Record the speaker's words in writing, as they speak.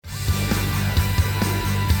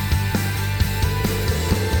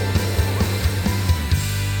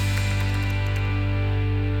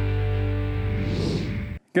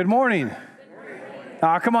Good morning.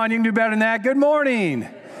 Come on, you can do better than that. Good morning.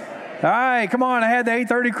 All right, come on. I had the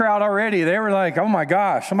 8:30 crowd already. They were like, oh my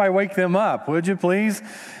gosh, somebody wake them up, would you please?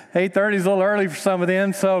 8:30 is a little early for some of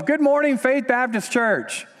them. So good morning, Faith Baptist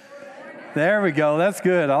Church. There we go. That's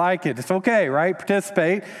good. I like it. It's okay, right?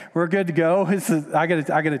 Participate. We're good to go. I got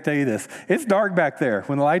to tell you this. It's dark back there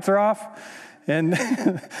when the lights are off. And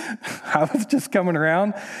I was just coming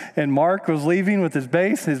around, and Mark was leaving with his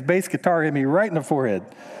bass. His bass guitar hit me right in the forehead,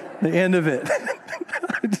 the end of it.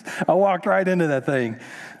 I walked right into that thing.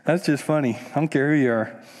 That's just funny. I don't care who you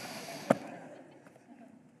are.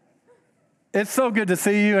 It's so good to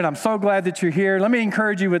see you, and I'm so glad that you're here. Let me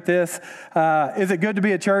encourage you with this. Is it good to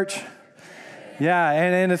be at church? Yeah,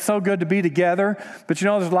 and it's so good to be together. But you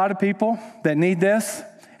know, there's a lot of people that need this,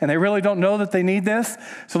 and they really don't know that they need this.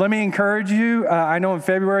 So let me encourage you. I know in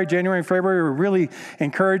January and February, we were really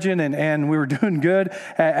encouraging and we were doing good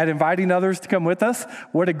at inviting others to come with us.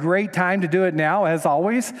 What a great time to do it now, as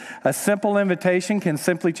always. A simple invitation can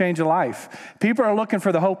simply change a life. People are looking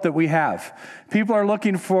for the hope that we have. People are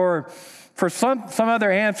looking for some other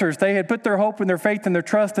answers. They had put their hope and their faith and their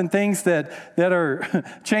trust in things that are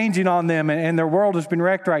changing on them, and their world has been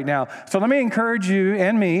wrecked right now. So let me encourage you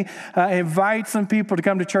and me, invite some people to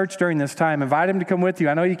come to church during this time. Invite them to come with you.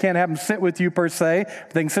 I know you can't have them sit with you per se.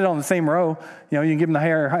 They can sit on the same row. You know, you can give them the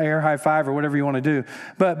air high five or whatever you want to do.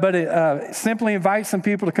 But simply invite some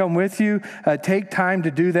people to come with you. Take time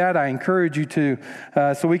to do that. I encourage you to,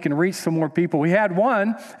 so we can reach some more people. We had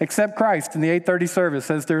one accept Christ in the 8:30 service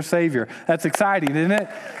as their Savior. That's exciting, isn't it?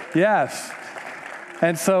 Yes.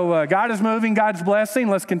 And so God is moving, God's blessing.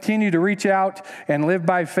 Let's continue to reach out and live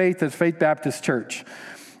by faith as Faith Baptist Church.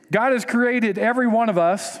 God has created every one of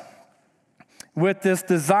us with this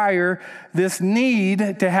desire, this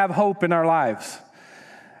need to have hope in our lives.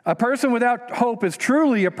 A person without hope is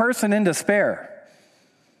truly a person in despair.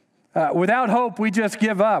 Without hope, we just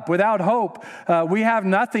give up. Without hope, we have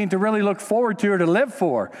nothing to really look forward to or to live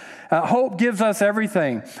for. Hope gives us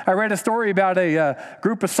everything. I read a story about a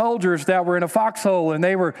group of soldiers that were in a foxhole, and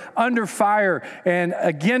they were under fire, and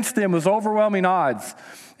against them was overwhelming odds.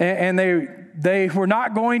 And they were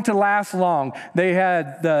not going to last long.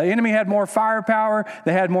 The enemy had more firepower,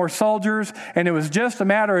 they had more soldiers, and it was just a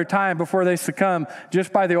matter of time before they succumbed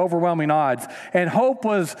just by the overwhelming odds. And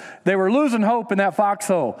they were losing hope in that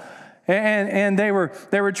foxhole. And they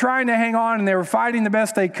were trying to hang on, and they were fighting the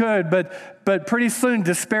best they could, but pretty soon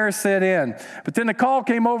despair set in. But then a call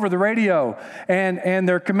came over the radio, and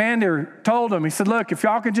their commander told them, he said, look, if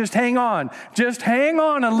y'all can just hang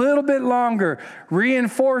on a little bit longer,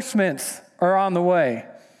 reinforcements are on the way.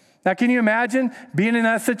 Now, can you imagine being in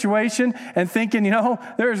that situation and thinking,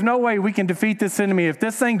 there's no way we can defeat this enemy. If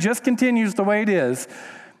this thing just continues the way it is,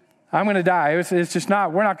 I'm going to die. It's just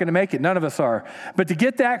we're not going to make it. None of us are. But to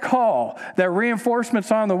get that call, that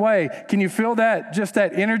reinforcement's on the way, can you feel that, just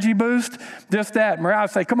that energy boost? Just that morale,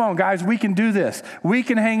 say, come on, guys, we can do this. We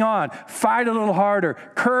can hang on. Fight a little harder.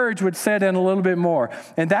 Courage would set in a little bit more.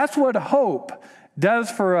 And that's what hope does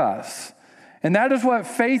for us. And that is what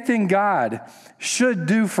faith in God should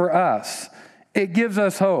do for us. It gives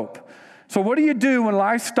us hope. So what do you do when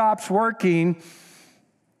life stops working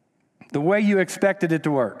the way you expected it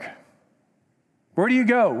to work? Where do you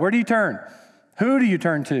go? Where do you turn? Who do you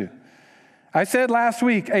turn to? I said last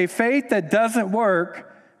week, a faith that doesn't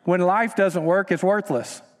work when life doesn't work is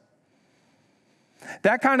worthless.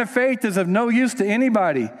 That kind of faith is of no use to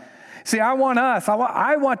anybody. See, I want us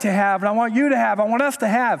to have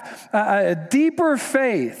a deeper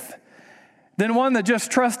faith than one that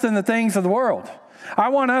just trusts in the things of the world. I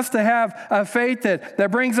want us to have a faith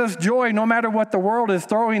that brings us joy no matter what the world is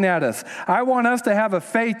throwing at us. I want us to have a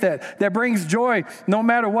faith that brings joy no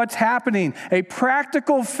matter what's happening. A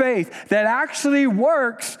practical faith that actually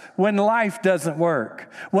works when life doesn't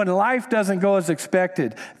work, when life doesn't go as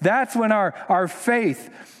expected. That's when our faith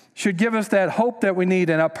should give us that hope that we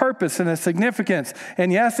need, and a purpose and a significance,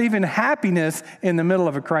 and yes, even happiness in the middle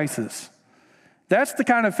of a crisis. That's the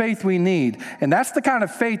kind of faith we need, and that's the kind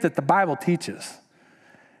of faith that the Bible teaches.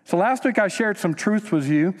 So last week I shared some truths with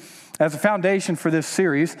you as a foundation for this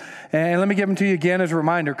series, and let me give them to you again as a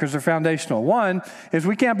reminder because they're foundational. One is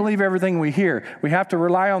we can't believe everything we hear. We have to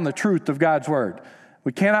rely on the truth of God's word.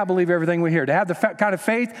 We cannot believe everything we hear. To have the kind of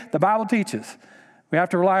faith the Bible teaches, we have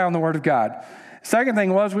to rely on the word of God. Second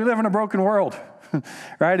thing was we live in a broken world.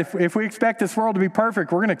 Right? If we expect this world to be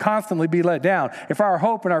perfect, we're going to constantly be let down. If our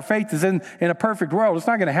hope and our faith is in a perfect world, it's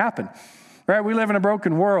not going to happen. Right? We live in a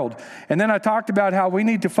broken world. And then I talked about how we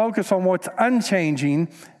need to focus on what's unchanging,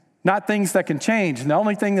 not things that can change. And the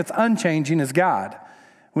only thing that's unchanging is God.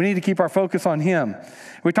 We need to keep our focus on Him.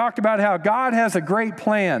 We talked about how God has a great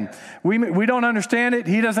plan. We don't understand it.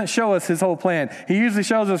 He doesn't show us His whole plan. He usually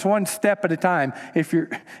shows us one step at a time. If you're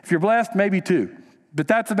blessed, maybe two. But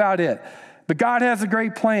that's about it. But God has a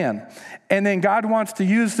great plan. And then God wants to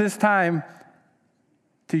use this time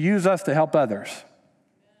to use us to help others.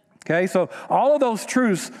 Okay, so all of those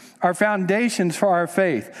truths are foundations for our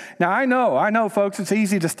faith. Now, I know, folks, it's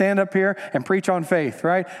easy to stand up here and preach on faith,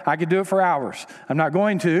 right? I could do it for hours. I'm not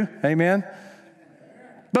going to, amen?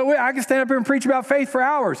 But I can stand up here and preach about faith for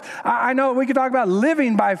hours. I know we can talk about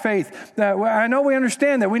living by faith. I know we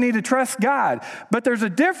understand that we need to trust God. But there's a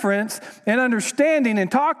difference in understanding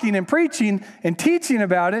and talking and preaching and teaching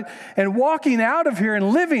about it and walking out of here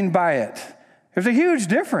and living by it. There's a huge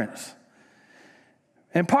difference.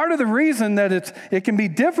 And part of the reason that it can be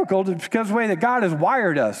difficult is because of the way that God has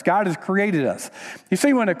wired us. God has created us. You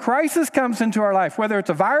see, when a crisis comes into our life, whether it's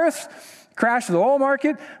a virus, crash of the oil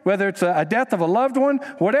market, whether it's a death of a loved one,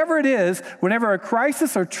 whatever it is, whenever a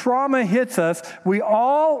crisis or trauma hits us, we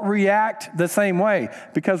all react the same way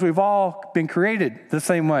because we've all been created the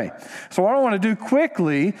same way. So what I want to do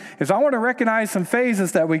quickly is I want to recognize some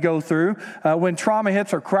phases that we go through when trauma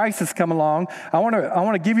hits or crisis come along. I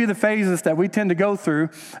want to give you the phases that we tend to go through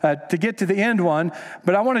to get to the end one.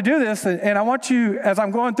 But I want to do this, and I want you, as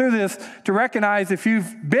I'm going through this, to recognize if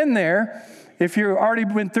you've been there, if you've already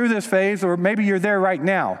been through this phase, or maybe you're there right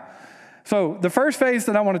now. So the first phase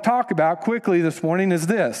that I want to talk about quickly this morning is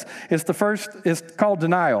this. It's called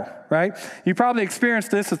denial, right? You probably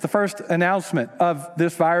experienced this as the first announcement of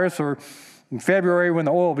this virus, or in February when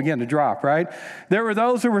the oil began to drop, right? There were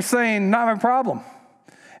those who were saying, not my problem,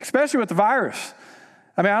 especially with the virus.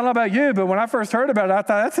 I mean, I don't know about you, but when I first heard about it, I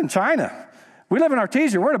thought, that's in China. We live in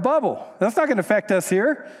Artesia. We're in a bubble. That's not going to affect us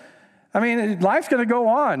here. I mean, life's going to go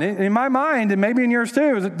on. In my mind, and maybe in yours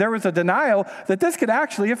too, there was a denial that this could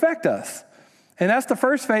actually affect us. And that's the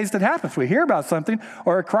first phase that happens. We hear about something,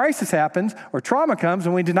 or a crisis happens, or trauma comes,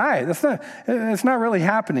 and we deny it. It's not really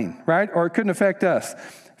happening, right? Or it couldn't affect us.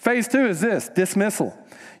 Phase 2 is this, dismissal.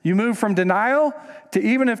 You move from denial to,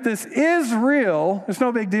 even if this is real, it's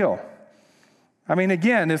no big deal. I mean,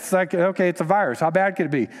 again, it's like, okay, it's a virus. How bad could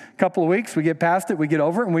it be? A couple of weeks, we get past it, we get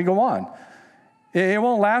over it, and we go on. It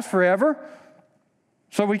won't last forever,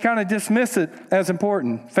 so we kind of dismiss it as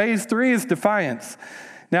important. Phase 3 is defiance.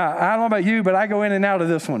 Now, I don't know about you, but I go in and out of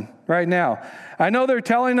this one right now. I know they're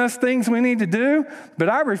telling us things we need to do, but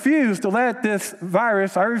I refuse to let this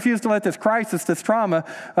virus, I refuse to let this crisis, this trauma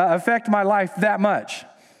affect my life that much.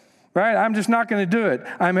 Right? I'm just not going to do it.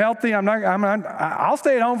 I'm healthy. I'll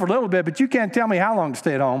stay at home for a little bit, but you can't tell me how long to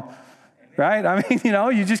stay at home. Right? I mean,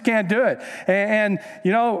 you just can't do it. And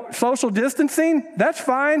social distancing, that's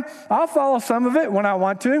fine. I'll follow some of it when I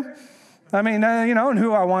want to. I mean, and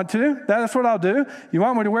who I want to. That's what I'll do. You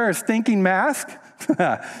want me to wear a stinking mask?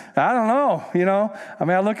 I don't know, I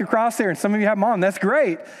mean, I look across there and some of you have them on. That's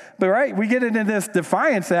great. But, right, we get into this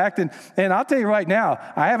defiance act. And I'll tell you right now,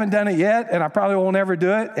 I haven't done it yet, and I probably won't ever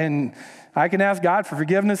do it. And I can ask God for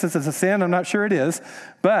forgiveness if it's a sin. I'm not sure it is.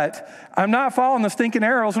 But I'm not following the stinking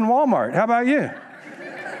arrows in Walmart. How about you?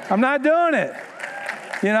 I'm not doing it,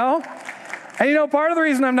 And part of the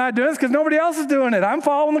reason I'm not doing it is because nobody else is doing it. I'm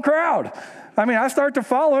following the crowd. I mean, I start to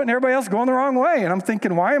follow it and everybody else is going the wrong way. And I'm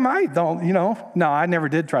thinking, why am I? No, I never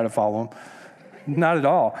did try to follow them. Not at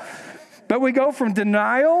all. But we go from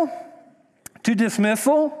denial to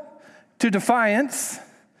dismissal to defiance.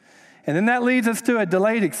 And then that leads us to a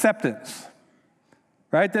delayed acceptance,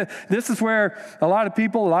 right? This is where a lot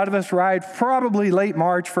of us ride probably late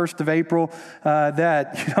March, 1st of April,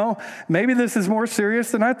 that, maybe this is more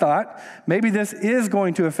serious than I thought. Maybe this is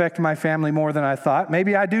going to affect my family more than I thought.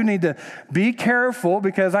 Maybe I do need to be careful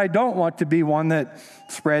because I don't want to be one that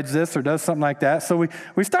spreads this or does something like that. So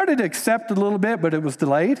we started to accept a little bit, but it was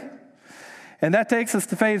delayed. And that takes us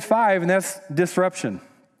to phase 5, and that's disruption.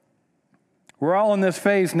 We're all in this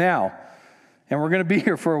phase now, and we're going to be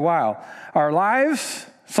here for a while. Our lives,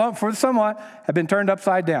 somewhat, have been turned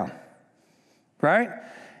upside down, right?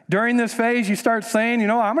 During this phase, you start saying,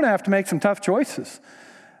 I'm going to have to make some tough choices.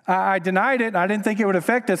 I denied it. I didn't think it would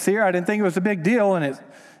affect us here. I didn't think it was a big deal, and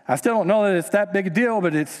I still don't know that it's that big a deal,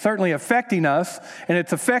 but it's certainly affecting us, and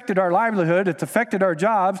it's affected our livelihood. It's affected our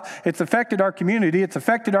jobs. It's affected our community. It's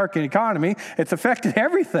affected our economy. It's affected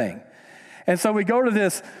everything. And so we go to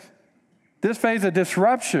this phase of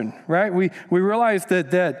disruption, right? We realize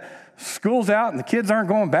that school's out and the kids aren't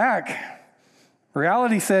going back.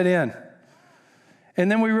 Reality set in.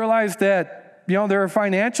 And then we realize that, there are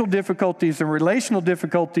financial difficulties and relational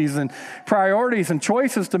difficulties and priorities and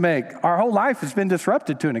choices to make. Our whole life has been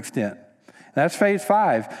disrupted to an extent. That's phase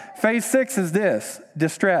 5. Phase 6 is this,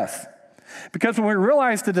 distress. Because when we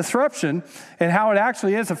realize the disruption and how it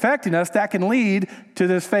actually is affecting us, that can lead to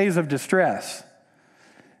this phase of distress.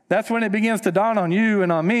 That's when it begins to dawn on you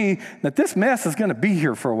and on me that this mess is going to be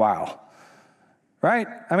here for a while, right?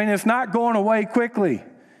 I mean, it's not going away quickly.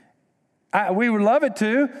 We would love it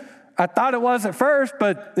to. I thought it was at first,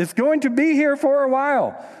 but it's going to be here for a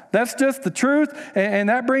while. That's just the truth, and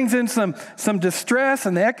that brings in some distress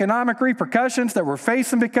and the economic repercussions that we're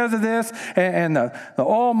facing because of this, and the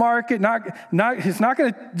oil market, it's not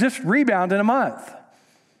going to just rebound in a month.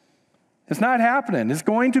 It's not happening. It's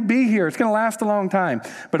going to be here. It's going to last a long time.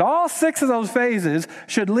 But all 6 of those phases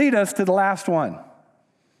should lead us to the last one.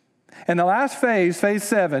 And the last phase, phase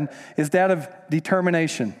 7, is that of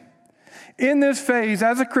determination. In this phase,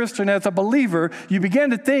 as a Christian, as a believer, you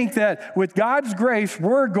begin to think that with God's grace,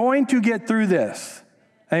 we're going to get through this.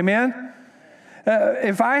 Amen?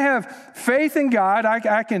 If I have faith in God,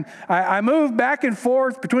 I move back and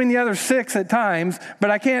forth between the other 6 at times, but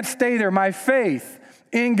I can't stay there. My faith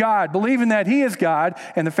in God, believing that He is God,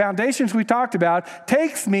 and the foundations we talked about,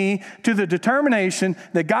 takes me to the determination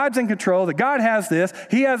that God's in control, that God has this,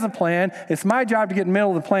 He has a plan. It's my job to get in the middle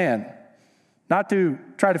of the plan, not to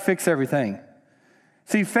try to fix everything.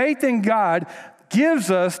 See, faith in God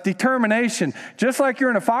gives us determination. Just like you're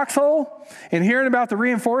in a foxhole and hearing about the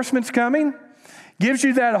reinforcements coming, gives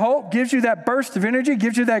you that hope, gives you that burst of energy,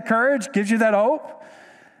 gives you that courage, gives you that hope.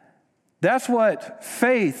 That's what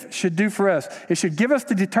faith should do for us. It should give us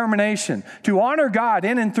the determination to honor God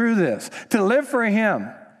in and through this, to live for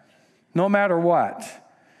Him no matter what.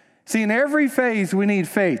 See, in every phase we need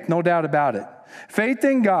faith, no doubt about it. Faith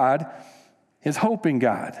in God is hope in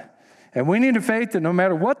God. And we need a faith that no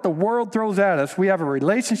matter what the world throws at us, we have a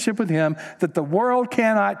relationship with Him that the world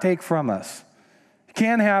cannot take from us. It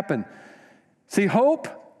can't happen. See, hope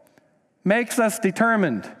makes us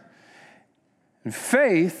determined. And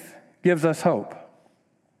faith gives us hope.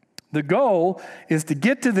 The goal is to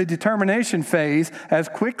get to the determination phase as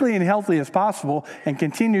quickly and healthy as possible and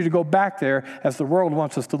continue to go back there as the world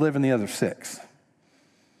wants us to live in the other 6.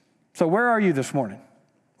 So where are you this morning?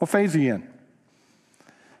 What phase are you in?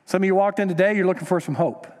 Some of you walked in today, you're looking for some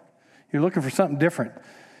hope. You're looking for something different.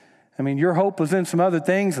 I mean, your hope was in some other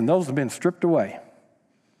things, and those have been stripped away.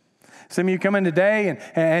 Some of you come in today,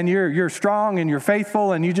 and you're strong and you're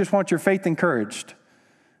faithful, and you just want your faith encouraged.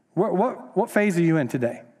 What phase are you in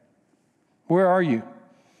today? Where are you?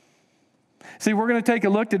 See, we're going to take a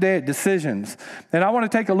look today at decisions. And I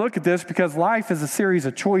want to take a look at this because life is a series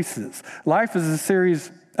of choices. Life is a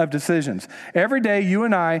series of decisions. Every day, you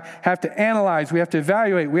and I have to analyze, we have to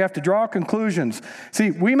evaluate, we have to draw conclusions.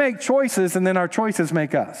 See, we make choices, and then our choices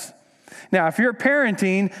make us. Now, if you're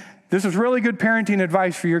parenting, this is really good parenting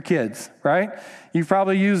advice for your kids, right? You've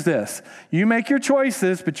probably used this. You make your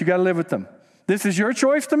choices, but you got to live with them. This is your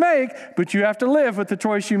choice to make, but you have to live with the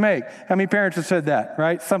choice you make. How many parents have said that,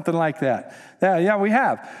 right? Something like that. Yeah, we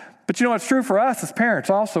have. But you know what's true for us as parents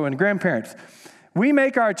also and grandparents? We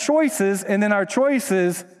make our choices, and then our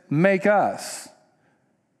choices make us.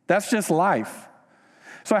 That's just life.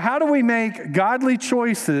 So how do we make godly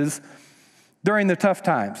choices during the tough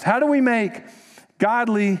times? How do we make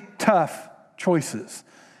godly, tough choices?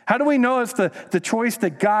 How do we know it's the choice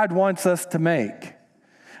that God wants us to make?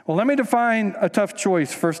 Well, let me define a tough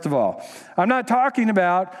choice, first of all. I'm not talking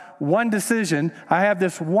about one decision. I have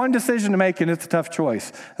this one decision to make, and it's a tough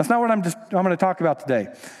choice. That's not what I'm going to talk about today.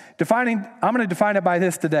 I'm going to define it by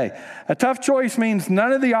this today. A tough choice means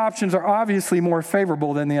none of the options are obviously more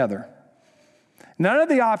favorable than the other. None of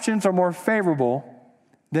the options are more favorable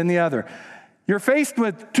than the other. You're faced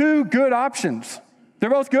with 2 good options. They're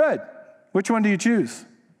both good. Which one do you choose?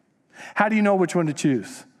 How do you know which one to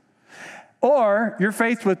choose? Or you're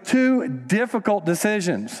faced with 2 difficult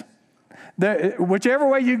decisions. Whichever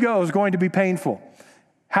way you go is going to be painful.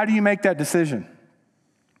 How do you make that decision?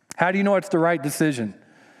 How do you know it's the right decision?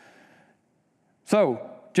 So,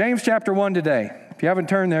 James chapter 1 today. If you haven't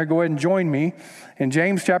turned there, go ahead and join me in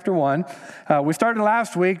James chapter 1. We started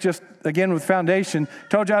last week, just again with foundation.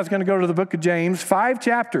 Told you I was going to go to the book of James. 5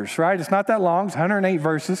 chapters, right? It's not that long. It's 108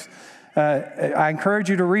 verses. I encourage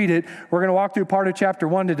you to read it. We're going to walk through part of chapter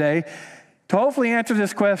 1 today to hopefully answer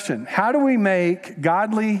this question. How do we make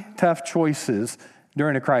godly, tough choices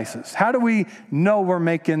during a crisis? How do we know we're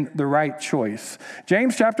making the right choice?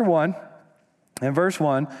 James chapter 1 and verse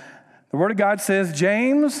 1, the Word of God says,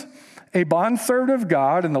 James, a bondservant of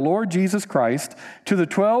God and the Lord Jesus Christ, to the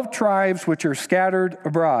 12 tribes which are scattered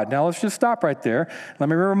abroad. Now let's just stop right there. Let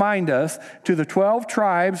me remind us, to the 12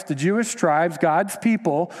 tribes, the Jewish tribes, God's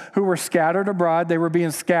people who were scattered abroad, they were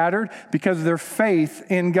being scattered because of their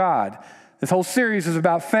faith in God. This whole series is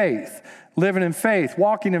about faith, living in faith,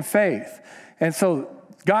 walking in faith. And so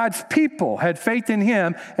God's people had faith in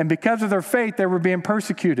him, and because of their faith, they were being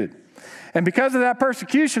persecuted. And because of that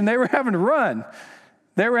persecution, they were having to run.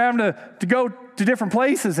 They were having to go to different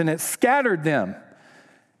places, and it scattered them.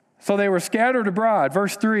 So they were scattered abroad.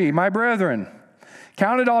 Verse 3, my brethren,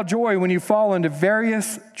 count it all joy when you fall into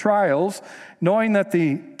various trials, knowing that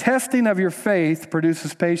the testing of your faith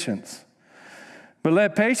produces patience. But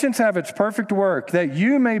let patience have its perfect work, that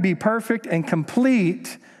you may be perfect and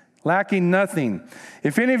complete, lacking nothing.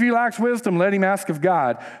 If any of you lacks wisdom, let him ask of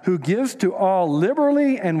God, who gives to all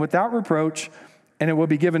liberally and without reproach, and it will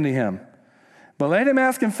be given to him. But let him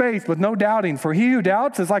ask in faith with no doubting, for he who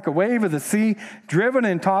doubts is like a wave of the sea, driven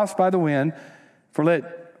and tossed by the wind. For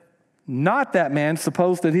let not that man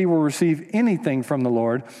suppose that he will receive anything from the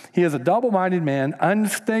Lord. He is a double-minded man,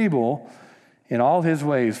 unstable in all his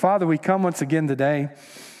ways. Father, we come once again today,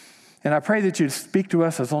 and I pray that you speak to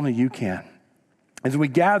us as only you can. As we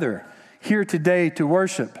gather here today to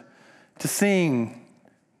worship, to sing,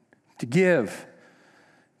 to give,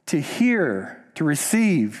 to hear, to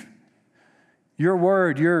receive your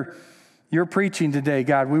word, your preaching today,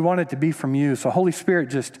 God, we want it to be from you. So Holy Spirit,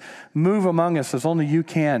 just move among us as only you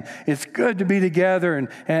can. It's good to be together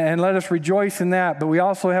and let us rejoice in that. But we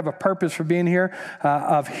also have a purpose for being here,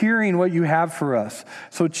 of hearing what you have for us.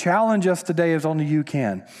 So challenge us today as only you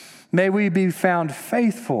can. May we be found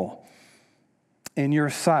faithful in your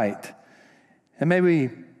sight. And may we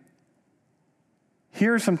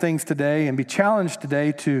hear some things today and be challenged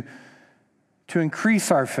today to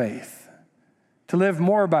increase our faith, to live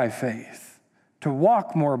more by faith, to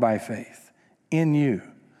walk more by faith in you.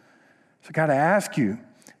 So God, I ask you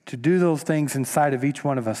to do those things inside of each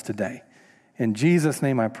one of us today. In Jesus'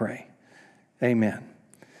 name I pray. Amen.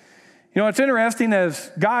 You know, it's interesting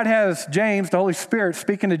as God has James, the Holy Spirit,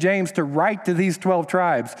 speaking to James to write to these 12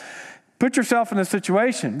 tribes. Put yourself in a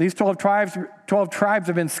situation. These 12 tribes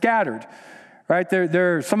have been scattered. Right?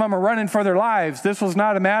 Some of them are running for their lives. This was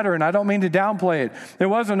not a matter, and I don't mean to downplay it. It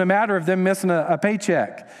wasn't a matter of them missing a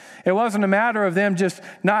paycheck. It wasn't a matter of them just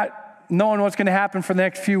not knowing what's going to happen for the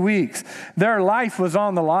next few weeks. Their life was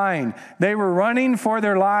on the line. They were running for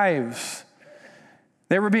their lives.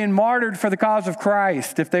 They were being martyred for the cause of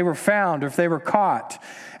Christ if they were found or if they were caught.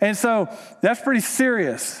 And so that's pretty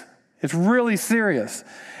serious. It's really serious.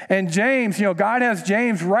 And James, God has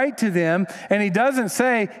James write to them, and he doesn't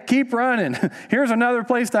say, keep running. Here's another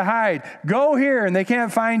place to hide. Go here, and they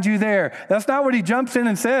can't find you there. That's not what he jumps in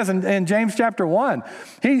and says in James chapter 1.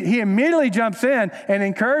 He immediately jumps in and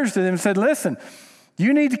encouraged them and said, listen,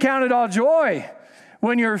 you need to count it all joy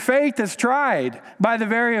when your faith is tried by the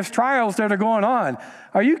various trials that are going on.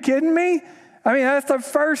 Are you kidding me? I mean, that's the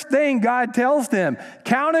first thing God tells them.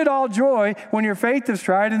 Count it all joy when your faith is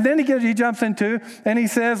tried. And then he jumps into, and he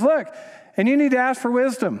says, look, and you need to ask for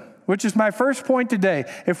wisdom, which is my first point today.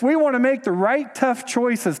 If we want to make the right tough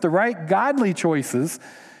choices, the right godly choices,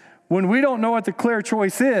 when we don't know what the clear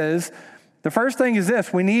choice is, the first thing is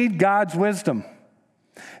this: we need God's wisdom.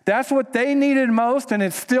 That's what they needed most, and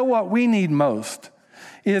it's still what we need most,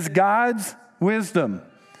 is God's wisdom.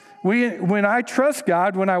 When I trust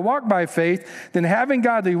God, when I walk by faith, then having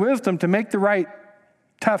godly wisdom to make the right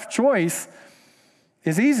tough choice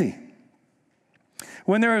is easy.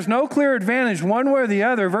 When there is no clear advantage one way or the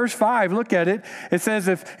other, verse 5, look at it. It says,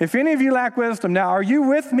 if any of you lack wisdom, now are you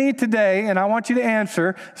with me today? And I want you to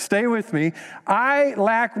answer, stay with me. I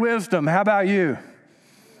lack wisdom. How about you?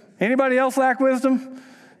 Anybody else lack wisdom?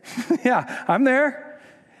 Yeah, I'm there.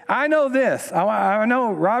 I know this. I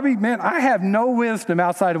know, Robbie, man, I have no wisdom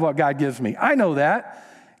outside of what God gives me. I know that.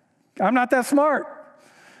 I'm not that smart.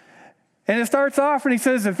 And it starts off and he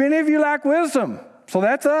says, if any of you lack wisdom, so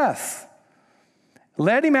that's us,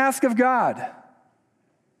 let him ask of God.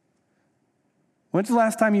 When's the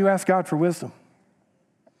last time you asked God for wisdom?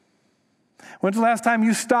 When's the last time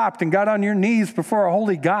you stopped and got on your knees before a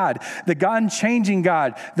holy God, the God-changing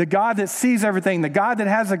God, the God that sees everything, the God that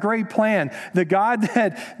has a great plan, the God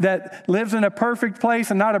that lives in a perfect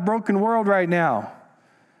place and not a broken world right now?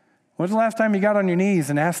 When's the last time you got on your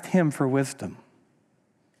knees and asked him for wisdom?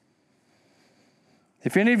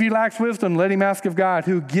 If any of you lacks wisdom, let him ask of God,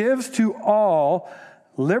 who gives to all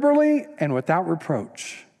liberally and without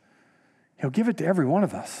reproach. He'll give it to every one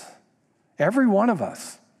of us. Every one of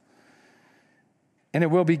us. And it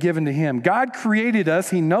will be given to him. God created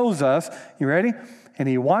us. He knows us. You ready? And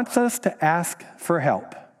he wants us to ask for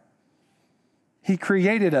help. He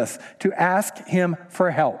created us to ask him for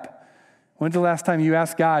help. When's the last time you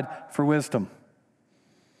asked God for wisdom?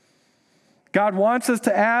 God wants us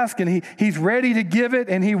to ask, and He's ready to give it,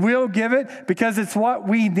 and He will give it because it's what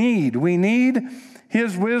we need. We need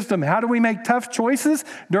His wisdom. How do we make tough choices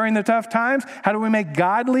during the tough times? How do we make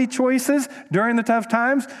godly choices during the tough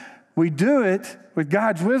times? We do it with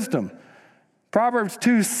God's wisdom. Proverbs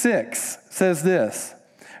 2:6 says this,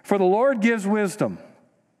 "For the Lord gives wisdom.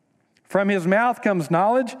 From His mouth comes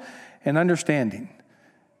knowledge and understanding."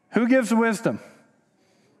 Who gives the wisdom?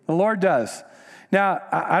 The Lord does. Now,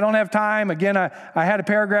 I don't have time. Again, I had a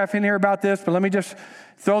paragraph in here about this, but let me just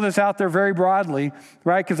throw this out there very broadly,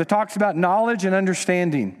 right? Because it talks about knowledge and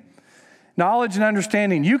understanding. Knowledge and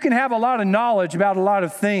understanding. You can have a lot of knowledge about a lot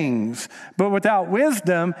of things, but without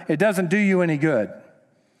wisdom, it doesn't do you any good.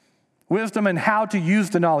 Wisdom and how to use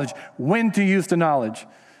the knowledge, when to use the knowledge,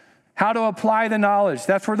 how to apply the knowledge.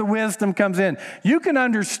 That's where the wisdom comes in. You can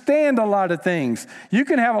understand a lot of things. You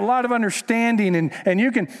can have a lot of understanding, and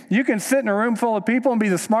you can sit in a room full of people and be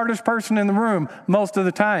the smartest person in the room most of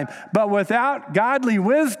the time. But without godly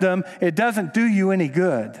wisdom, it doesn't do you any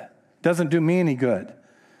good. It doesn't do me any good.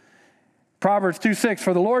 Proverbs 2:6,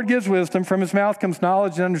 "For the Lord gives wisdom, from His mouth comes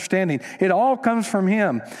knowledge and understanding." It all comes from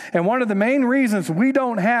Him. And one of the main reasons we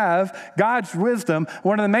don't have God's wisdom,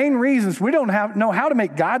 one of the main reasons we don't know how to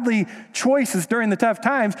make godly choices during the tough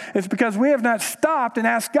times is because we have not stopped and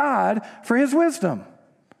asked God for His wisdom,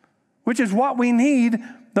 which is what we need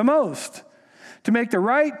the most. To make the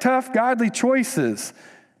right, tough, godly choices,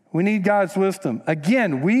 we need God's wisdom.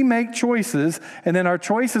 Again, we make choices, and then our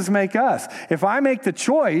choices make us. If I make the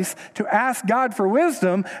choice to ask God for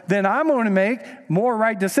wisdom, then I'm going to make more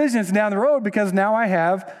right decisions down the road because now I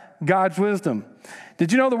have God's wisdom.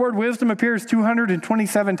 Did you know the word wisdom appears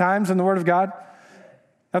 227 times in the Word of God?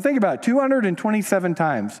 Now think about it, 227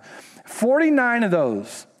 times. 49 of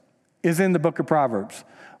those is in the book of Proverbs.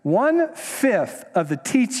 1/5 of the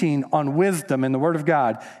teaching on wisdom in the Word of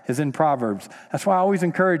God is in Proverbs. That's why I always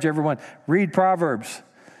encourage everyone, read Proverbs.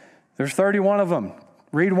 There's 31 of them.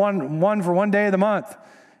 Read one for one day of the month.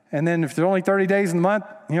 And then if there's only 30 days in the month,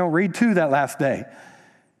 read 2 that last day.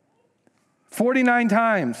 49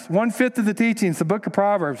 times, 1/5 of the teachings, the book of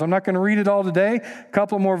Proverbs. I'm not going to read it all today. A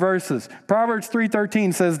couple more verses. Proverbs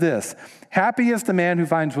 3:13 says this, "Happy is the man who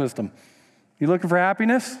finds wisdom." You looking for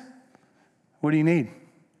happiness? What do you need?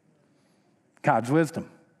 God's wisdom.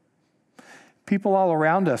 People all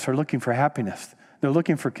around us are looking for happiness. They're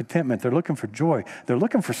looking for contentment. They're looking for joy. They're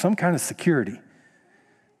looking for some kind of security.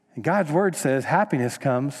 And God's word says happiness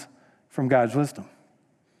comes from God's wisdom.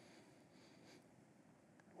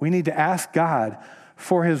 We need to ask God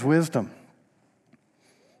for His wisdom.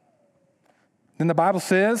 Then the Bible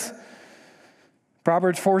says,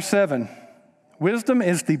 Proverbs 4:7, "Wisdom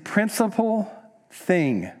is the principal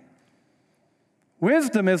thing."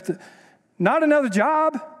 Wisdom is not another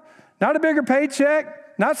job, not a bigger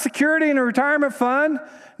paycheck, not security in a retirement fund,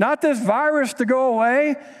 not this virus to go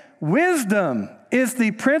away. Wisdom is the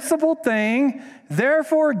principal thing,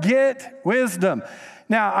 therefore get wisdom.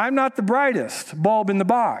 Now, I'm not the brightest bulb in the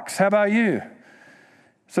box. How about you?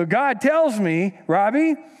 So God tells me,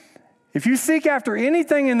 Robbie, if you seek after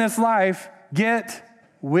anything in this life, get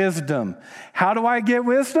wisdom. How do I get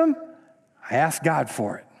wisdom? I ask God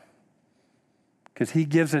for it because He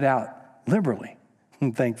gives it out liberally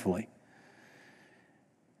and thankfully.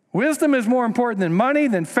 Wisdom is more important than money,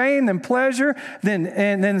 than fame, than pleasure,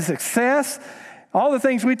 than success. All the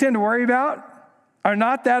things we tend to worry about are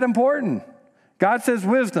not that important. God says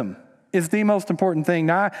wisdom is the most important thing.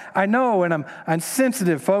 Now, I know, and I'm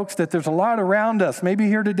sensitive, folks, that there's a lot around us, maybe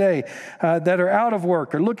here today, that are out of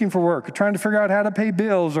work or looking for work or trying to figure out how to pay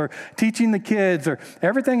bills or teaching the kids or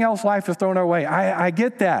everything else life is thrown our way. I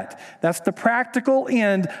get that. That's the practical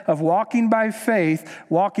end of walking by faith,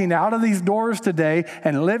 walking out of these doors today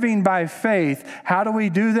and living by faith. How do we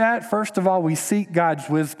do that? First of all, we seek God's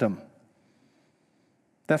wisdom.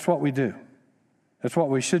 That's what we do. That's what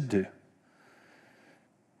we should do.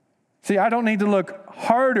 See, I don't need to look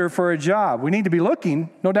harder for a job. We need to be looking,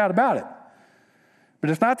 no doubt about it. But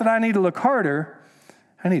it's not that I need to look harder.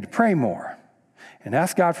 I need to pray more and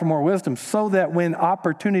ask God for more wisdom so that when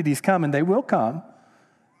opportunities come, and they will come,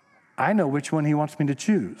 I know which one He wants me to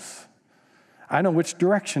choose. I know which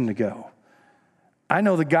direction to go. I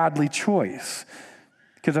know the godly choice.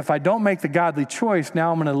 Because if I don't make the godly choice,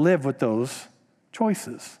 now I'm going to live with those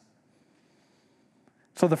choices.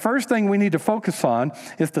 So the first thing we need to focus on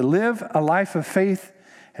is to live a life of faith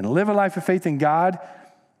and live a life of faith in God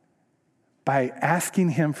by asking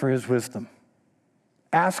Him for His wisdom.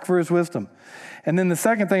 Ask for His wisdom. And then the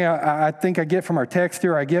second thing I think I get from our text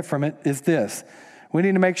here, I get from it, is this. We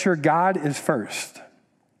need to make sure God is first.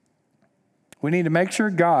 We need to make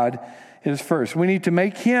sure God is first. We need to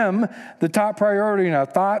make him the top priority in our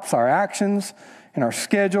thoughts, our actions, in our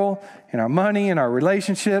schedule, in our money, in our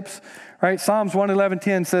relationships. Right? Psalms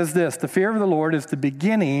 111:10 says this, the fear of the Lord is the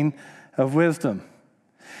beginning of wisdom.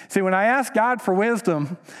 See, when I ask God for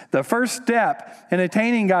wisdom, the first step in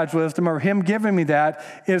attaining God's wisdom, or him giving me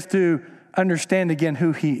that, is to understand again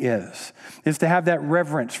who he is to have that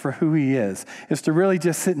reverence for who he is to really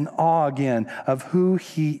just sit in awe again of who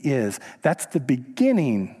he is. That's the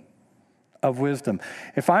beginning of wisdom.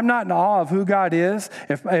 If I'm not in awe of who God is,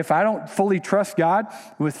 if I don't fully trust God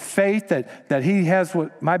with faith that he has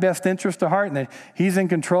my best interest at heart and that he's in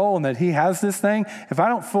control and that he has this thing, if I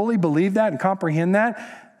don't fully believe that and comprehend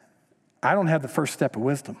that, I don't have the first step of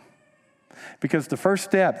wisdom. Because the first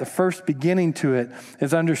step, the first beginning to it,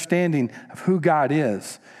 is understanding of who God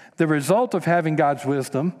is. The result of having God's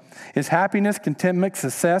wisdom is happiness, contentment,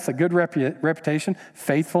 success, a good reputation,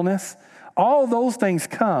 faithfulness. All those things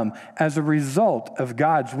come as a result of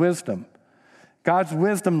God's wisdom. God's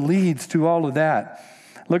wisdom leads to all of that.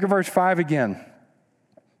 Look at verse 5 again.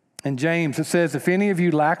 In James, it says, if any of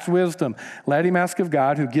you lacks wisdom, let him ask of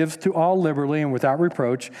God, who gives to all liberally and without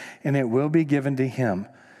reproach, and it will be given to him.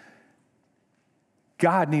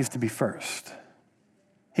 God needs to be first.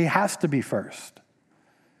 He has to be first.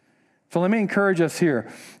 So let me encourage us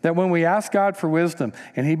here that when we ask God for wisdom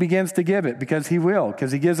and he begins to give it, because he will,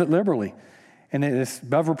 because he gives it liberally, and it's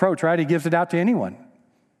above reproach, right? He gives it out to anyone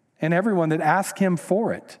and everyone that asks him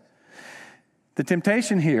for it. The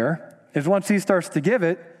temptation here is once he starts to give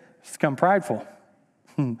it, it's become prideful.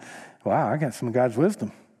 Wow, I got some of God's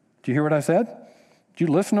wisdom. Did you hear what I said? Did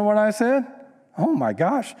you listen to what I said? Oh my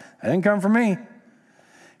gosh, that didn't come from me.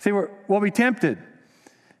 See, we'll be tempted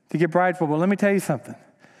to get prideful, but let me tell you something.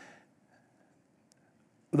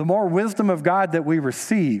 The more wisdom of God that we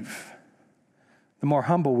receive, the more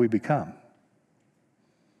humble we become.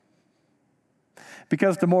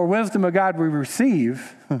 Because the more wisdom of God we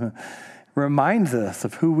receive reminds us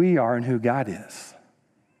of who we are and who God is.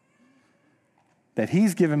 That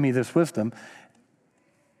he's given me this wisdom,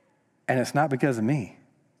 and it's not because of me.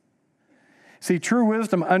 See, true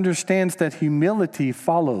wisdom understands that humility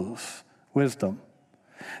follows wisdom.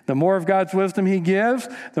 The more of God's wisdom he gives,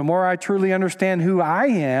 the more I truly understand who I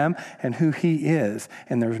am and who he is.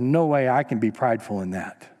 And there's no way I can be prideful in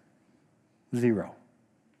that. Zero.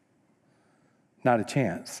 Not a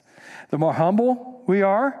chance. The more humble we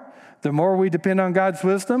are, the more we depend on God's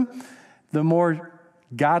wisdom, the more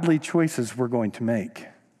godly choices we're going to make.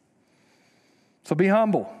 So be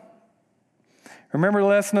humble. Remember the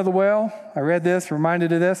lesson of the well? I read this,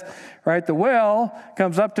 reminded of this, right? The well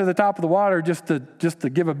comes up to the top of the water just to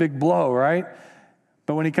give a big blow, right?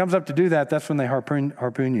 But when he comes up to do that, that's when they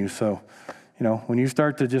harpoon you. So, when you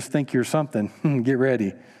start to just think you're something, get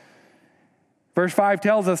ready. Verse 5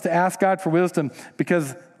 tells us to ask God for wisdom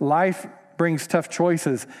because life brings tough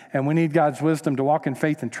choices, and we need God's wisdom to walk in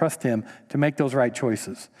faith and trust him to make those right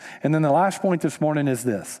choices. And then the last point this morning is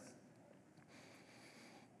this.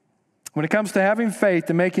 When it comes to having faith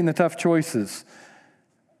and making the tough choices,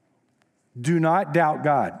 do not doubt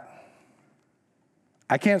God.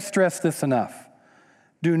 I can't stress this enough.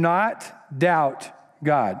 Do not doubt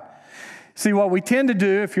God. See, what we tend to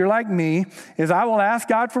do, if you're like me, is I will ask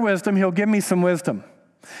God for wisdom. He'll give me some wisdom.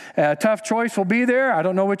 A tough choice will be there. I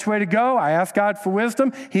don't know which way to go. I ask God for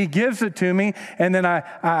wisdom. He gives it to me. And then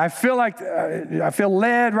I feel like I feel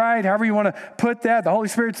led, right? However you want to put that. The Holy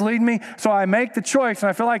Spirit's leading me. So I make the choice, and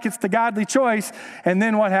I feel like it's the godly choice. And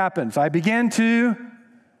then what happens? I begin to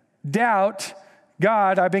doubt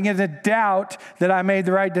God. I begin to doubt that I made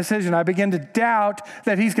the right decision. I begin to doubt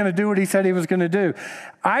that he's going to do what he said he was going to do.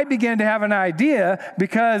 I begin to have an idea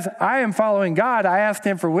because I am following God. I asked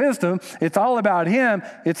him for wisdom. It's all about him.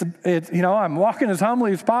 It's I'm walking as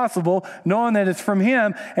humbly as possible, knowing that it's from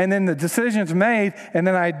him, and then the decision's made, and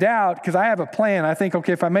then I doubt because I have a plan. I think,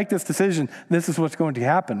 okay, if I make this decision, this is what's going to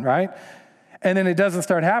happen, right? And then it doesn't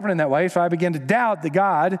start happening that way, so I begin to doubt that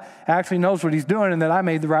God actually knows what he's doing and that I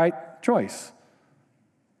made the right choice.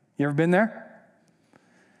 You ever been there?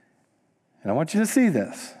 And I want you to see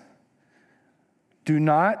this. Do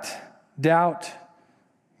not doubt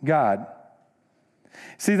God.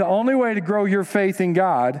 See, the only way to grow your faith in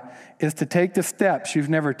God is to take the steps you've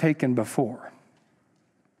never taken before.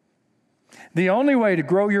 The only way to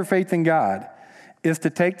grow your faith in God is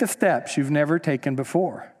to take the steps you've never taken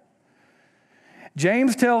before.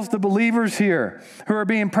 James tells the believers here who are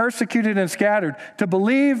being persecuted and scattered to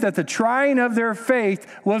believe that the trying of their faith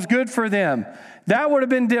was good for them. That would have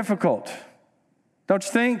been difficult, don't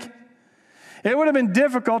you think? It would have been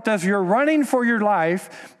difficult as you're running for your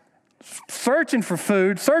life searching for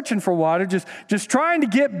food, searching for water, just trying to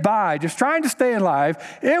get by, just trying to stay alive,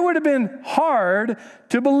 it would have been hard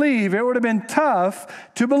to believe, it would have been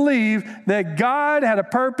tough to believe that God had a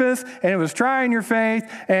purpose and it was trying your faith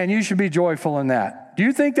and you should be joyful in that. Do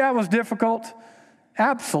you think that was difficult?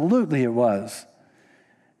 Absolutely it was.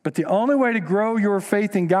 But the only way to grow your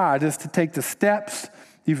faith in God is to take the steps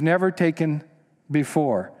you've never taken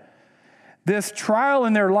before. This trial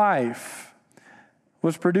in their life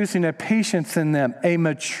was producing a patience in them, a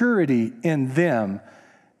maturity in them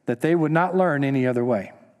that they would not learn any other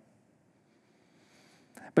way.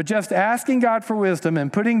 But just asking God for wisdom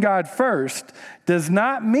and putting God first does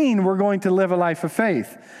not mean we're going to live a life of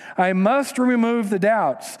faith. I must remove the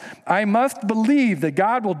doubts. I must believe that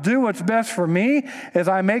God will do what's best for me as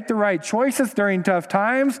I make the right choices during tough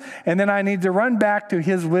times, and then I need to run back to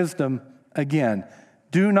His wisdom again.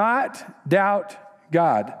 Do not doubt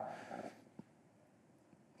God.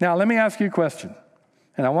 Now, let me ask you a question,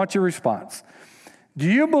 and I want your response. Do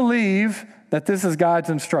you believe that this is God's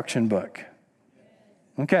instruction book?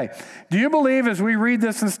 Okay. Do you believe as we read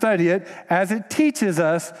this and study it, as it teaches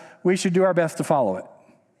us, we should do our best to follow it?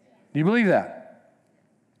 Do you believe that?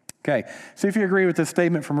 Okay. See if you agree with this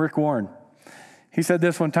statement from Rick Warren. He said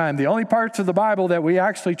this one time, the only parts of the Bible that we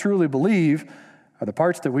actually truly believe are the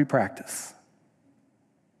parts that we practice.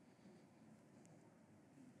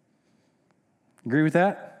 Agree with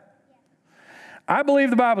that? I believe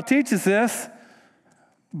the Bible teaches this,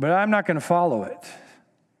 but I'm not going to follow it.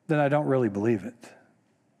 Then I don't really believe it.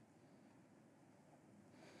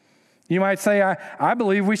 You might say, I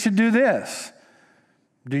believe we should do this.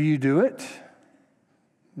 Do you do it?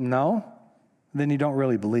 No? Then you don't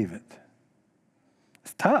really believe it.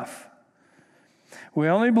 It's tough. We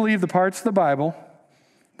only believe the parts of the Bible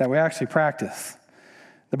that we actually practice.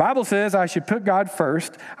 The Bible says I should put God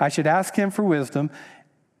first, I should ask Him for wisdom,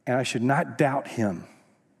 and I should not doubt Him.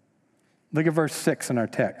 Look at verse 6 in our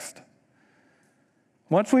text.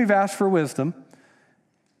 Once we've asked for wisdom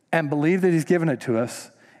and believe that He's given it to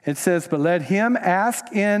us, it says, but let him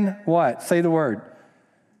ask in what? Say the word.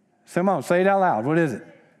 Come on, say it out loud. What is it?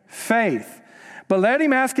 Faith. But let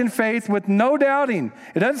him ask in faith with no doubting.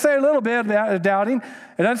 It doesn't say a little bit of doubting.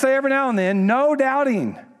 It doesn't say every now and then. No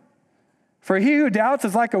doubting. For he who doubts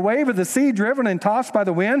is like a wave of the sea driven and tossed by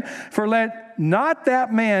the wind. For let not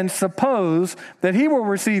that man suppose that he will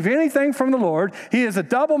receive anything from the Lord. He is a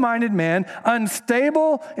double-minded man,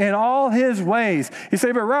 unstable in all his ways. You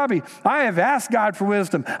say, but Robbie, I have asked God for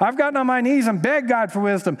wisdom. I've gotten on my knees and begged God for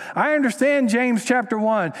wisdom. I understand James chapter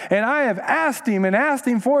 1, and I have asked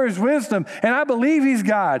Him for His wisdom, and I believe He's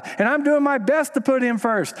God, and I'm doing my best to put Him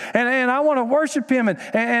first, and I want to worship Him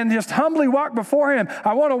and just humbly walk before Him.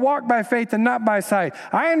 I want to walk by faith and not by sight.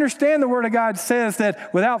 I understand the Word of God says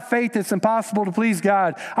that without faith it's impossible to please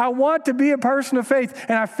God. I want to be a person of faith,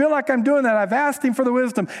 and I feel like I'm doing that. I've asked Him for the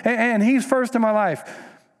wisdom, and He's first in my life.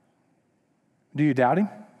 Do you doubt Him?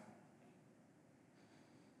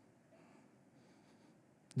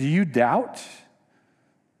 Do you doubt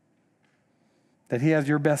that He has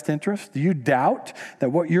your best interest? Do you doubt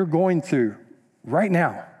that what you're going through right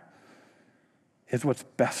now is what's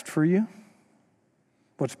best for you?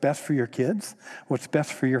 What's best for your kids? What's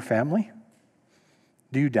best for your family?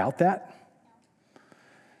 Do you doubt that?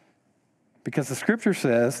 Because the Scripture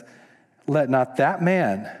says, let not that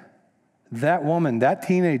man, that woman, that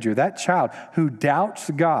teenager, that child who doubts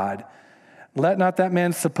God, let not that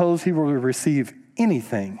man suppose he will receive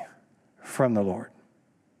anything from the Lord.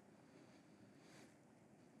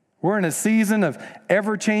 We're in a season of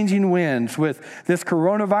ever-changing winds. With this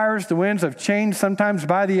coronavirus, the winds have changed sometimes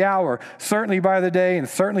by the hour, certainly by the day, and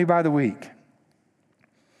certainly by the week.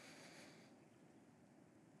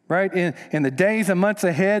 Right? In the days and months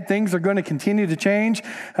ahead, things are going to continue to change.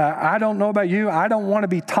 I don't know about you. I don't want to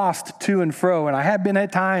be tossed to and fro, and I have been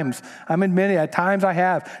at times. I'm admitting at times I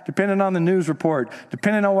have, depending on the news report,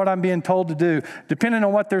 depending on what I'm being told to do, depending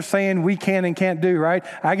on what they're saying we can and can't do, right?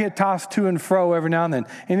 I get tossed to and fro every now and then.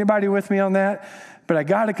 Anybody with me on that? But I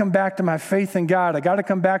got to come back to my faith in God. I got to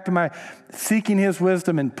come back to my seeking His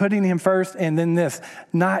wisdom and putting Him first, and then this,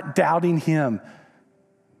 not doubting Him.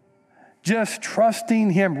 Just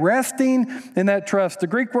trusting Him, resting in that trust. The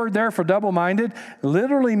Greek word there for double-minded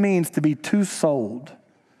literally means to be two-souled,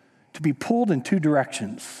 to be pulled in two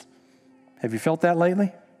directions. Have you felt that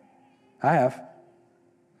lately? I have.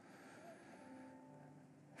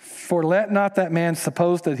 For let not that man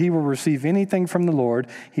suppose that he will receive anything from the Lord.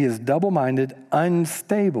 He is double-minded,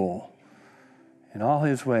 unstable in all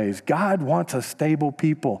his ways. God wants a stable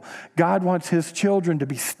people. God wants His children to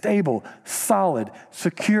be stable, solid,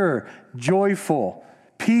 secure, joyful,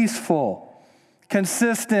 peaceful,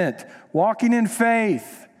 consistent, walking in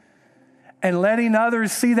faith, and letting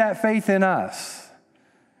others see that faith in us.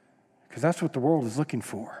 Because that's what the world is looking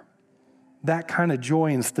for. That kind of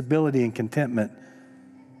joy and stability and contentment.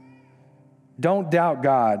 Don't doubt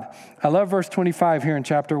God. I love verse 25 here in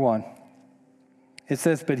chapter 1. It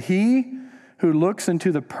says, but he who looks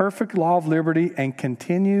into the perfect law of liberty and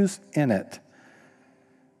continues in it,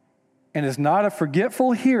 and is not a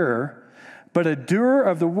forgetful hearer, but a doer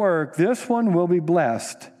of the work, this one will be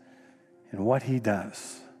blessed in what he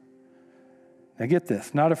does. Now get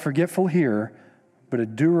this, not a forgetful hearer, but a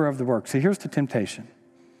doer of the work. See, here's the temptation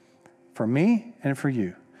for me and for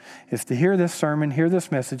you. Is to hear this sermon, hear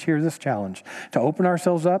this message, hear this challenge, to open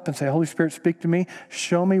ourselves up and say, Holy Spirit, speak to me.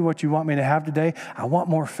 Show me what you want me to have today. I want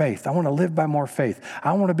more faith. I want to live by more faith.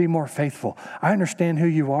 I want to be more faithful. I understand who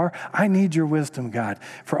you are. I need your wisdom, God.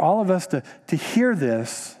 For all of us to hear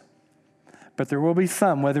this, but there will be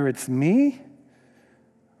some, whether it's me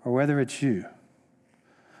or whether it's you,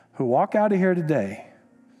 who walk out of here today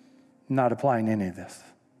not applying any of this.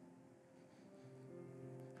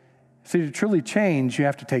 See, to truly change, you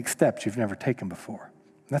have to take steps you've never taken before.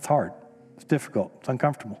 That's hard. It's difficult. It's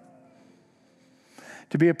uncomfortable.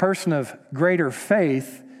 To be a person of greater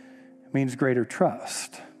faith means greater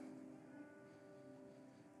trust.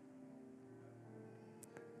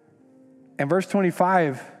 In verse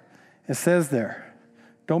 25, it says there,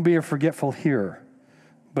 don't be a forgetful hearer,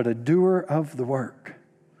 but a doer of the work.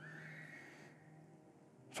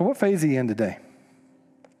 So what phase are you in today?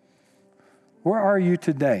 Where are you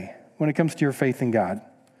today when it comes to your faith in God?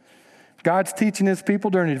 God's teaching his people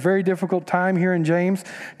during a very difficult time here in James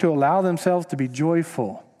to allow themselves to be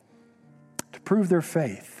joyful, to prove their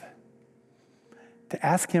faith, to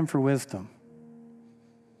ask him for wisdom,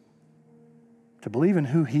 to believe in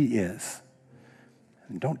who he is,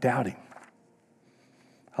 and don't doubt him.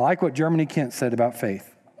 I like what Germany Kent said about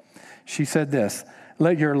faith. She said this,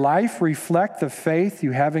 let your life reflect the faith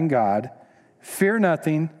you have in God. Fear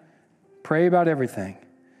nothing. Pray about everything.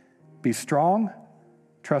 Be strong,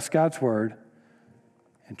 trust God's word,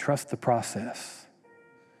 and trust the process.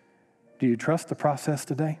 Do you trust the process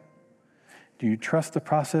today? Do you trust the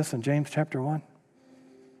process in James chapter 1?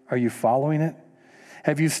 Are you following it?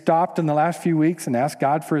 Have you stopped in the last few weeks and asked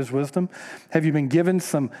God for his wisdom? Have you been given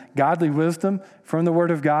some godly wisdom from the word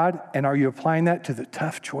of God? And are you applying that to the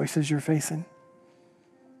tough choices you're facing?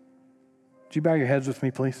 Would you bow your heads with me,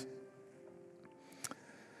 please?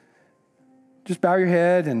 Just bow your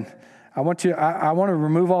head, and I want to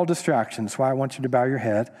remove all distractions. That's why I want you to bow your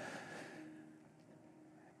head.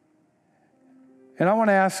 And I want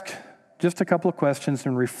to ask just a couple of questions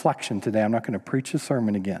in reflection today. I'm not going to preach a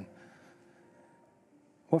sermon again.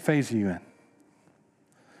 What phase are you in?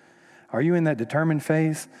 Are you in that determined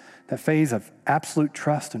phase, that phase of absolute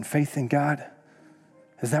trust and faith in God?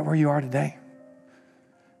 Is that where you are today?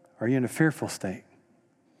 Are you in a fearful state?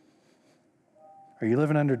 Are you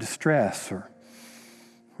living under distress, or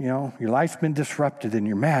your life's been disrupted and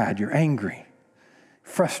you're mad, you're angry,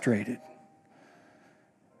 frustrated?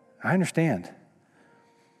 I understand.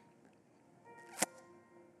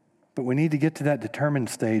 But we need to get to that determined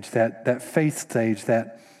stage, that faith stage,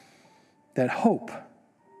 that hope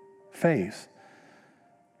phase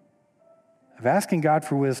of asking God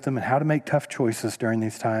for wisdom and how to make tough choices during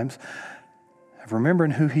these times, of remembering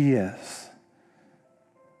who he is,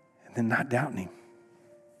 and then not doubting him.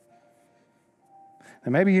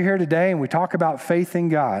 And maybe you're here today and we talk about faith in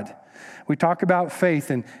God. We talk about faith,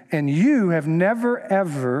 and you have never,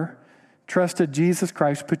 ever trusted Jesus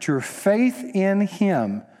Christ, put your faith in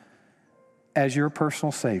him as your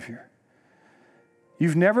personal Savior.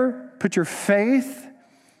 You've never put your faith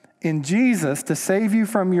in Jesus to save you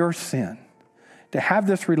from your sin, to have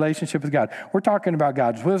this relationship with God. We're talking about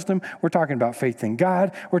God's wisdom. We're talking about faith in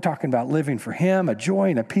God. We're talking about living for him, a joy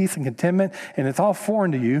and a peace and contentment, and it's all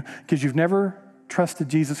foreign to you because you've never trusted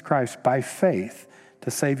Jesus Christ by faith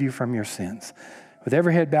to save you from your sins. With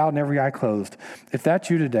every head bowed and every eye closed, if that's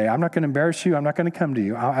you today, I'm not going to embarrass you. I'm not going to come to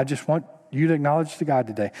you. I just want you to acknowledge to God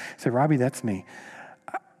today. Say, Robbie, that's me.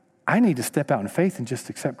 I need to step out in faith and just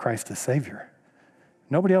accept Christ as Savior.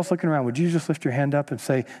 Nobody else looking around, would you just lift your hand up and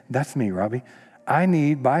say, that's me, Robbie. I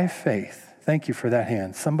need, by faith, thank you for that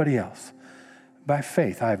hand, somebody else. By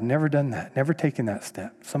faith, I have never done that, never taken that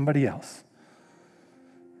step. Somebody else.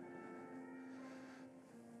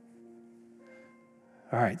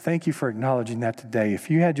 All right, thank you for acknowledging that today. If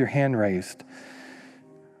you had your hand raised,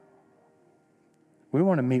 we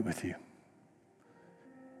want to meet with you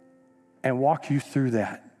and walk you through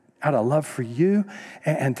that out of love for you,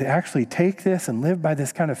 and to actually take this and live by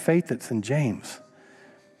this kind of faith that's in James,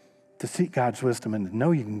 to seek God's wisdom and to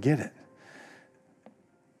know you can get it.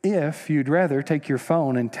 If you'd rather, take your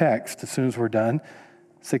phone and text as soon as we're done,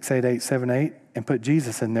 68878, and put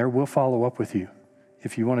Jesus in there. We'll follow up with you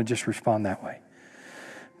if you want to just respond that way.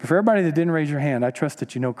 But for everybody that didn't raise your hand, I trust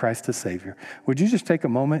that you know Christ as Savior. Would you just take a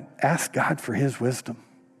moment, ask God for his wisdom?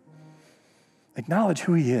 Acknowledge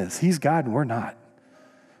who he is. He's God and we're not.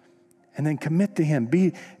 And then commit to him.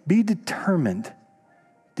 Be determined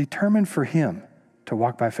for him to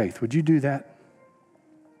walk by faith. Would you do that?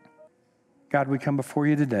 God, we come before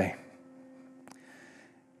you today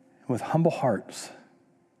with humble hearts.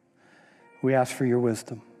 We ask for your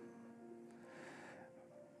wisdom.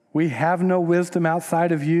 We have no wisdom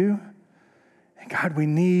outside of you. And God, we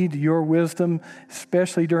need your wisdom,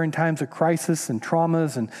 especially during times of crisis and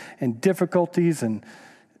traumas and difficulties and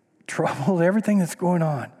trouble, everything that's going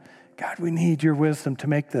on. God, we need your wisdom to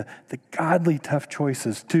make the godly, tough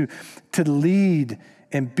choices, to lead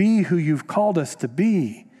and be who you've called us to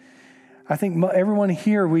be. I think everyone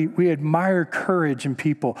here, we admire courage in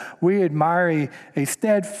people. We admire a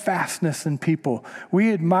steadfastness in people.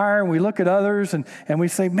 We admire and we look at others and we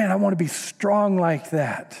say, man, I want to be strong like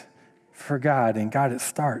that for God. And God, it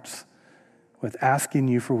starts with asking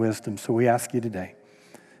you for wisdom. So we ask you today,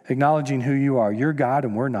 acknowledging who you are. You're God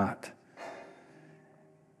and we're not.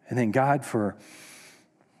 And then God, for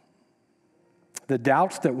the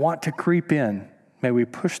doubts that want to creep in, may we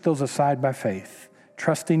push those aside by faith.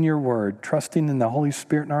 Trusting your word, trusting in the Holy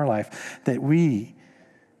Spirit in our life, that we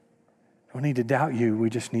don't need to doubt you. We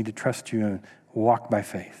just need to trust you and walk by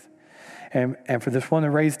faith. And for this one that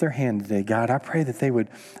raised their hand today, God, I pray that they would,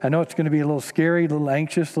 I know it's going to be a little scary, a little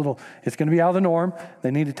anxious, it's going to be out of the norm. They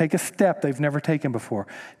need to take a step they've never taken before,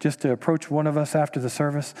 just to approach one of us after the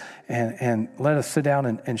service and let us sit down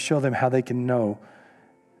and show them how they can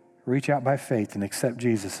reach out by faith and accept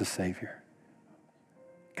Jesus as Savior.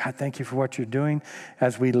 God, thank you for what you're doing.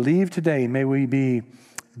 As we leave today, may we be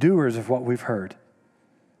doers of what we've heard.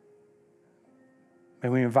 May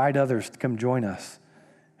we invite others to come join us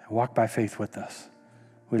and walk by faith with us.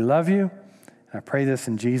 We love you, and I pray this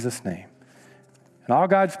in Jesus' name. And all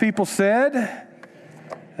God's people said,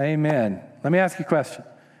 amen. Let me ask you a question.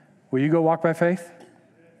 Will you go walk by faith?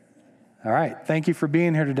 All right. Thank you for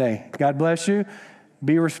being here today. God bless you.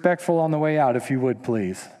 Be respectful on the way out, if you would,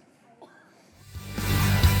 please.